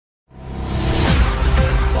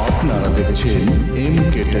আপনারা দেখছেন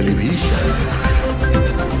MK television.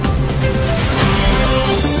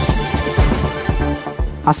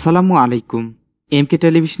 আসসালামু আলাইকুম। MK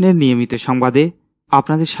টেলিভিশনের নিয়মিত সংবাদে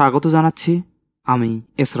আপনাদের স্বাগত জানাচ্ছি আমি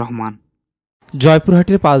এস রহমান।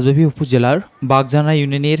 জয়পুরহাটের পাঁচবিবি উপজেলার বাগজানা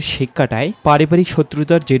ইউনিয়নের শেখকাটায় পারিবারিক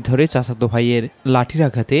শত্রুতার জের ধরে চাচাতো ভাইয়ের লাঠির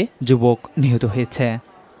আঘাতে যুবক নিহত হয়েছে।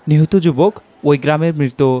 নিহত যুবক ওই গ্রামের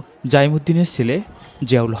মৃত জাইমুদ্দিনের ছেলে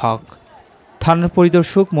জিয়াউল হক। থানার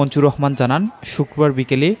পরিদর্শক মঞ্জুর রহমান জানান, শুক্রবার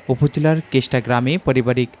বিকেলে উপজেলার কেষ্টা গ্রামে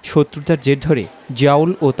পারিবারিক শত্রুতার জের ধরে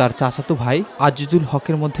জিয়াউল ও তার চাচাতো ভাই আজিজুল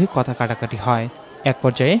হকের মধ্যে কথা কাটাকাটি হয়। এক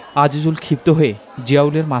পর্যায়ে আজিজুল ক্ষিপ্ত হয়ে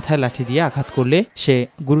জিয়াউলের মাথায় লাঠি দিয়ে আঘাত করলে সে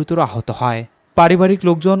গুরুতর আহত হয়। পারিবারিক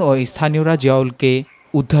লোকজন ও স্থানীয়রা জিয়াউলকে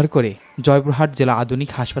উদ্ধার করে জয়পুরহাট জেলা আধুনিক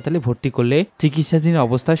হাসপাতালে ভর্তি করলে চিকিৎসাধীন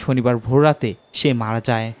অবস্থায় শনিবার ভোররাতে সে মারা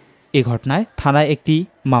যায়। এ ঘটনায় থানায় একটি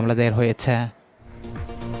মামলা দায়ের হয়েছে।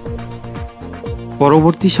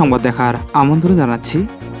 পরবর্তী সংবাদ দেখার আমন্ত্রণ জানাচ্ছি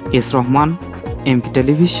এস রহমান, MK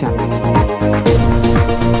টেলিভিশন।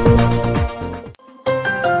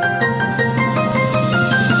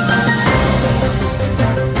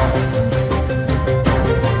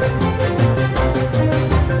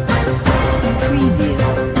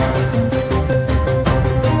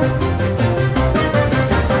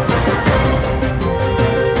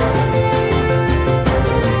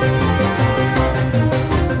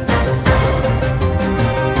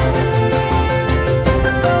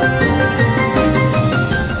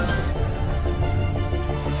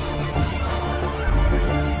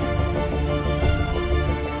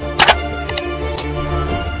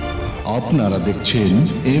 আপনারা দেখছেন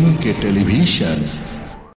MK টেলিভিশন।